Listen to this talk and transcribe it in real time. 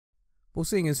Well,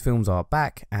 seeing as films are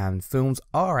back and films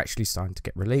are actually starting to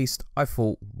get released, I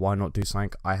thought, why not do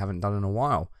something I haven't done in a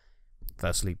while?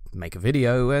 Firstly, make a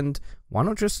video, and why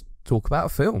not just talk about a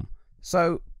film?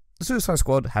 So, The Suicide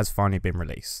Squad has finally been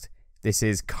released. This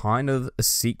is kind of a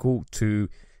sequel to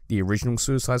the original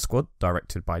Suicide Squad,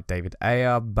 directed by David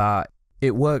Ayer, but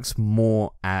it works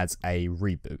more as a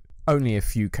reboot. Only a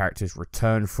few characters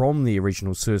return from the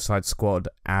original Suicide Squad,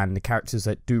 and the characters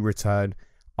that do return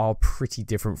are pretty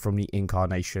different from the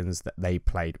incarnations that they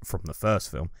played from the first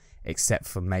film, except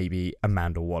for maybe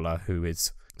Amanda Waller, who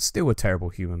is still a terrible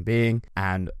human being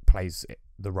and plays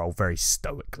the role very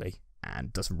stoically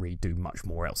and doesn't really do much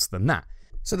more else than that.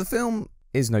 So the film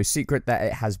is no secret that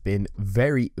it has been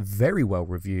very, very well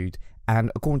reviewed,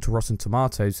 and according to Rotten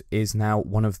Tomatoes is now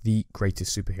one of the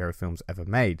greatest superhero films ever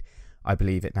made. I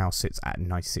believe it now sits at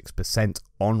 96%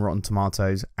 on Rotten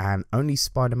Tomatoes, and only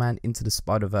Spider-Man Into the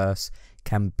Spider-Verse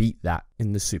can beat that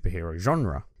in the superhero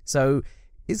genre. So,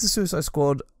 is The Suicide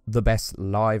Squad the best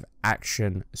live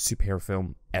action superhero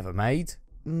film ever made?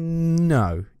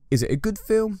 No. Is it a good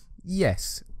film?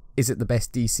 Yes. Is it the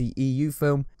best DCEU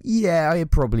film? Yeah,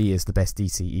 it probably is the best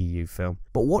DCEU film.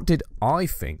 But what did I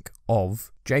think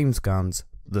of James Gunn's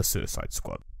The Suicide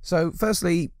Squad? So,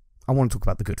 firstly, I want to talk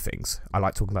about the good things. I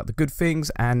like talking about the good things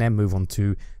and then move on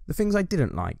to the things I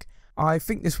didn't like. I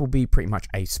think this will be pretty much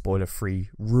a spoiler-free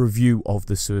review of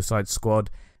The Suicide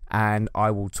Squad, and I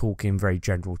will talk in very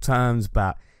general terms,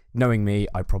 but knowing me,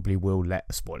 I probably will let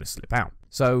a spoiler slip out.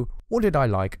 So, what did I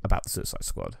like about The Suicide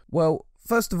Squad? Well,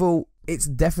 first of all, it's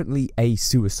definitely a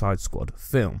Suicide Squad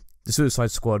film. The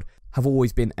Suicide Squad have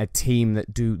always been a team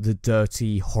that do the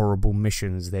dirty, horrible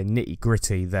missions. They're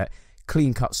nitty-gritty, that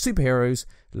clean-cut superheroes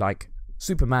like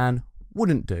Superman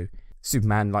wouldn't do.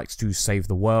 Superman likes to save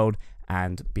the world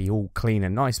and be all clean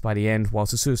and nice by the end,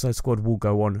 whilst the Suicide Squad will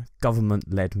go on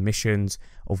government-led missions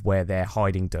of where they're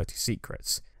hiding dirty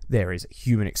secrets. There is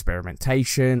human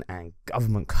experimentation and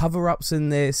government cover-ups in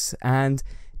this, and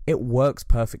it works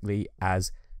perfectly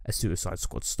as a Suicide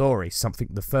Squad story, something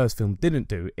the first film didn't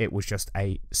do. It was just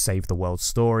a save the world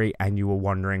story, and you were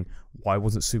wondering, why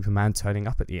wasn't Superman turning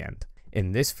up at the end?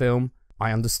 In this film,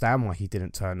 I understand why he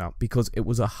didn't turn up, because it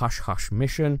was a hush-hush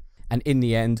mission, and in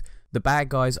the end, the bad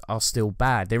guys are still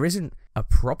bad. There isn't a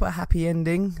proper happy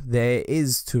ending. There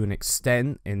is to an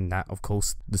extent, in that, of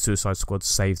course, the Suicide Squad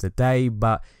saved the day,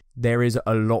 but there is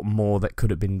a lot more that could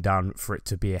have been done for it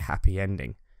to be a happy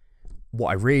ending. What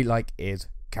I really like is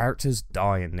characters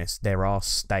die in this. There are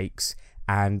stakes,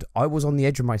 and I was on the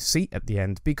edge of my seat at the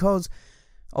end, because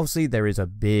obviously there is a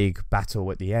big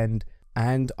battle at the end,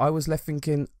 and I was left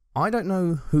thinking, I don't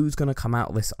know who's going to come out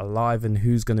of this alive and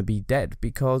who's going to be dead,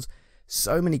 because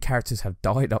so many characters have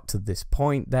died up to this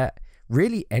point that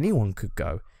really anyone could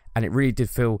go. And it really did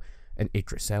feel an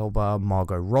Idris Elba,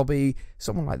 Margot Robbie,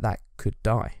 someone like that could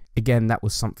die. Again, that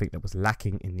was something that was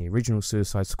lacking in the original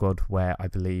Suicide Squad, where I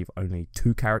believe only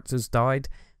 2 characters died,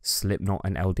 Slipknot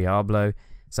and El Diablo.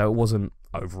 So it wasn't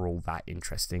overall that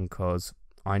interesting, because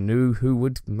I knew who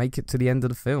would make it to the end of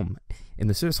the film. In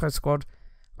the Suicide Squad,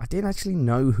 I didn't actually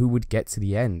know who would get to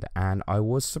the end, and I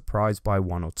was surprised by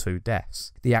 1 or 2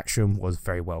 deaths. The action was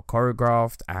very well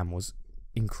choreographed and was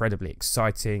incredibly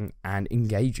exciting and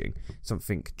engaging.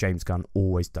 Something James Gunn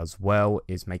always does well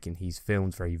is making his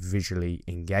films very visually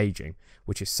engaging,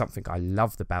 which is something I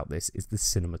loved about this, is the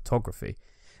cinematography.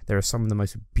 There are some of the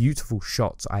most beautiful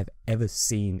shots I've ever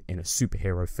seen in a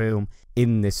superhero film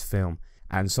in this film.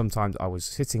 And sometimes I was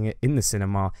sitting in the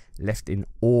cinema, left in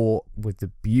awe with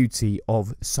the beauty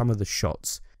of some of the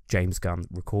shots James Gunn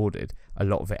recorded. A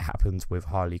lot of it happens with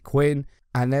Harley Quinn,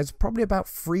 and there's probably about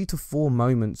 3 to 4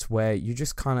 moments where you're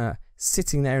just kind of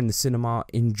sitting there in the cinema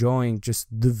enjoying just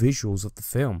the visuals of the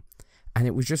film. And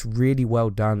it was just really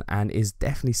well done, and is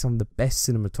definitely some of the best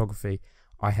cinematography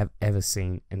I have ever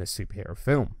seen in a superhero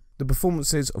film. The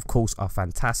performances, of course, are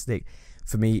fantastic.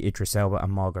 For me, Idris Elba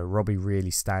and Margot Robbie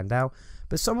really stand out.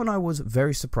 But someone I was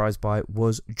very surprised by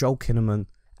was Joel Kinnaman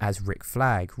as Rick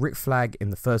Flag. Rick Flag in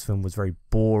the first film was very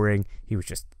boring. He was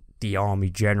just the army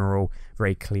general,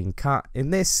 very clean cut. In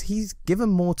this, he's given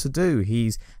more to do.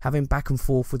 He's having back and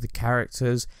forth with the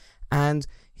characters, and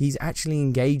he's actually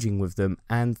engaging with them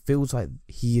and feels like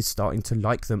he is starting to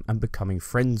like them and becoming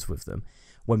friends with them.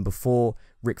 When before,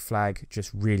 Rick Flag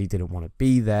just really didn't want to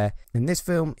be there. In this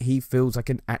film, he feels like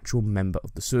an actual member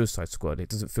of the Suicide Squad. It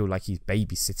doesn't feel like he's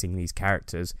babysitting these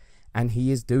characters, and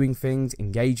he is doing things,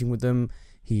 engaging with them.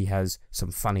 He has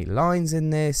some funny lines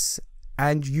in this,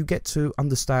 and you get to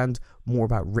understand more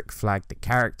about Rick Flag, the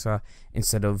character,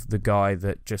 instead of the guy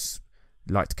that just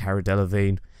liked Cara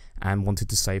Delevingne and wanted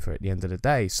to save her at the end of the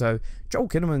day. So Joel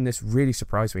Kinnaman, this really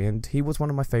surprised me, and he was one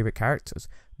of my favourite characters.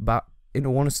 But in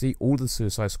all honesty, all the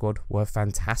Suicide Squad were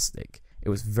fantastic. It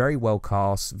was very well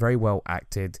cast, very well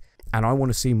acted, and I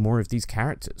want to see more of these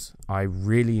characters. I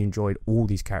really enjoyed all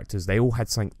these characters. They all had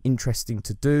something interesting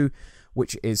to do,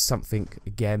 which is something,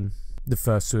 again, the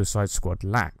first Suicide Squad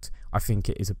lacked. I think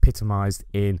it is epitomised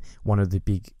in one of the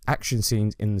big action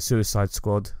scenes in the Suicide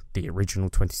Squad, the original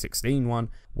 2016 one,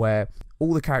 where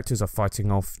all the characters are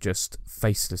fighting off just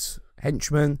faceless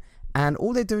henchmen, and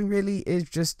all they're doing really is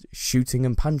just shooting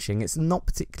and punching. It's not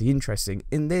particularly interesting.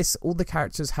 In this, all the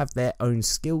characters have their own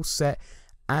skill set,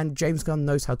 and James Gunn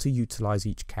knows how to utilise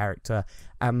each character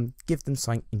and give them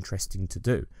something interesting to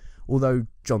do. Although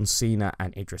John Cena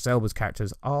and Idris Elba's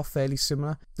characters are fairly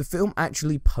similar, the film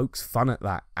actually pokes fun at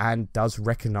that and does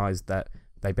recognise that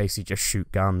they basically just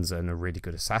shoot guns and are really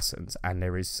good assassins, and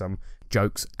there is some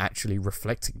jokes actually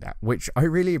reflecting that, which I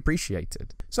really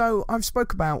appreciated. So I've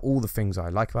spoke about all the things I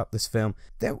like about this film.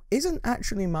 There isn't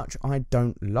actually much I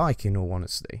don't like, in all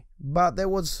honesty, but there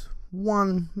was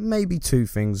one, maybe two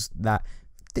things that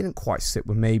didn't quite sit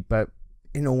with me, but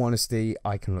in all honesty,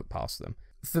 I can look past them.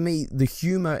 For me, the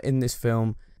humour in this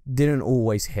film didn't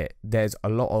always hit. There's a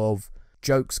lot of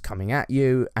jokes coming at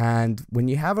you, and when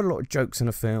you have a lot of jokes in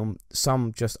a film,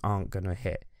 some just aren't going to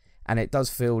hit. And it does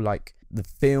feel like the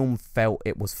film felt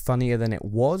it was funnier than it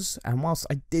was, and whilst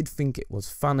I did think it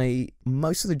was funny,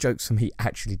 most of the jokes for me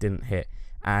actually didn't hit,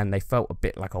 and they felt a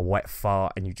bit like a wet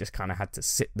fart, and you just kind of had to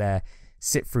sit there,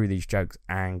 sit through these jokes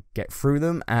and get through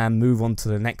them and move on to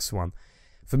the next one.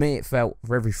 For me, it felt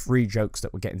for every 3 jokes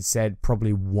that were getting said,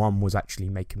 probably 1 was actually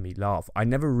making me laugh. I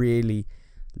never really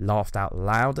laughed out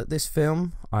loud at this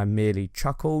film. I merely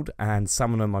chuckled, and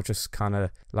some of them are just kind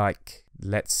of like,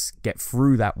 let's get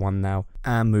through that one now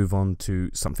and move on to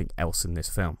something else in this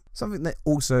film. Something that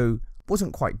also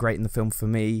wasn't quite great in the film for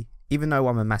me, even though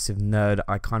I'm a massive nerd,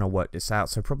 I kind of worked this out,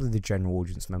 so probably the general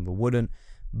audience member wouldn't,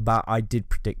 but I did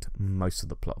predict most of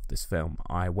the plot of this film.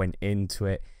 I went into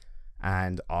it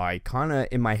and I kind of,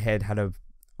 in my head, had an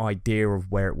idea of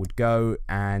where it would go,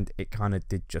 and it kind of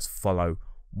did just follow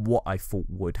what I thought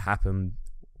would happen,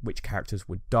 which characters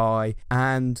would die,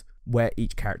 and where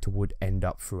each character would end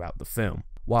up throughout the film.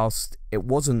 Whilst it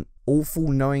wasn't awful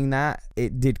knowing that,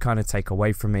 it did kind of take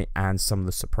away from it and some of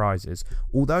the surprises.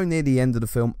 Although near the end of the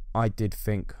film, I did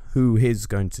think who is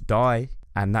going to die,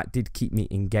 and that did keep me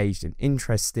engaged and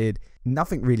interested.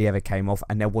 Nothing really ever came off,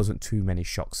 and there wasn't too many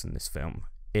shocks in this film.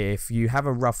 If you have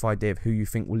a rough idea of who you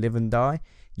think will live and die,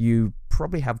 you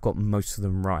probably have got most of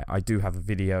them right. I do have a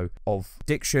video of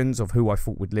predictions of who I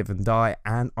thought would live and die,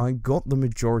 and I got the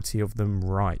majority of them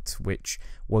right, which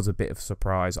was a bit of a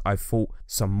surprise. I thought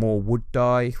some more would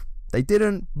die. They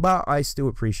didn't, but I still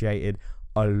appreciated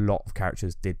a lot of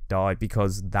characters did die,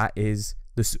 because that is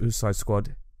the Suicide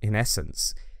Squad in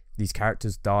essence. These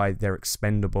characters die, they're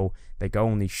expendable, they go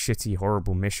on these shitty,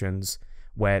 horrible missions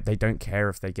where they don't care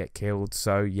if they get killed.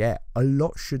 So yeah, a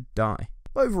lot should die.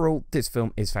 Overall, this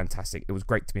film is fantastic. It was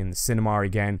great to be in the cinema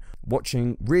again,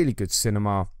 watching really good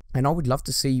cinema, and I would love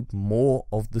to see more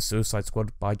of the Suicide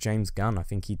Squad by James Gunn. I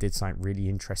think he did something really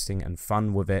interesting and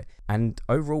fun with it, and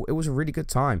overall, it was a really good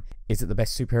time. Is it the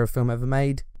best superhero film ever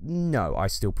made? No, I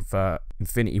still prefer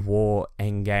Infinity War,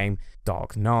 Endgame,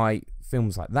 Dark Knight,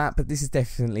 films like that, but this is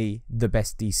definitely the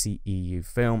best DCEU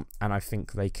film, and I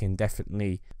think they can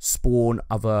definitely spawn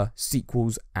other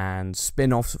sequels and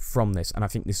spin-offs from this, and I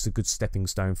think this is a good stepping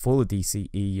stone for the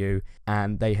DCEU,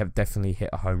 and they have definitely hit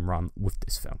a home run with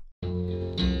this film.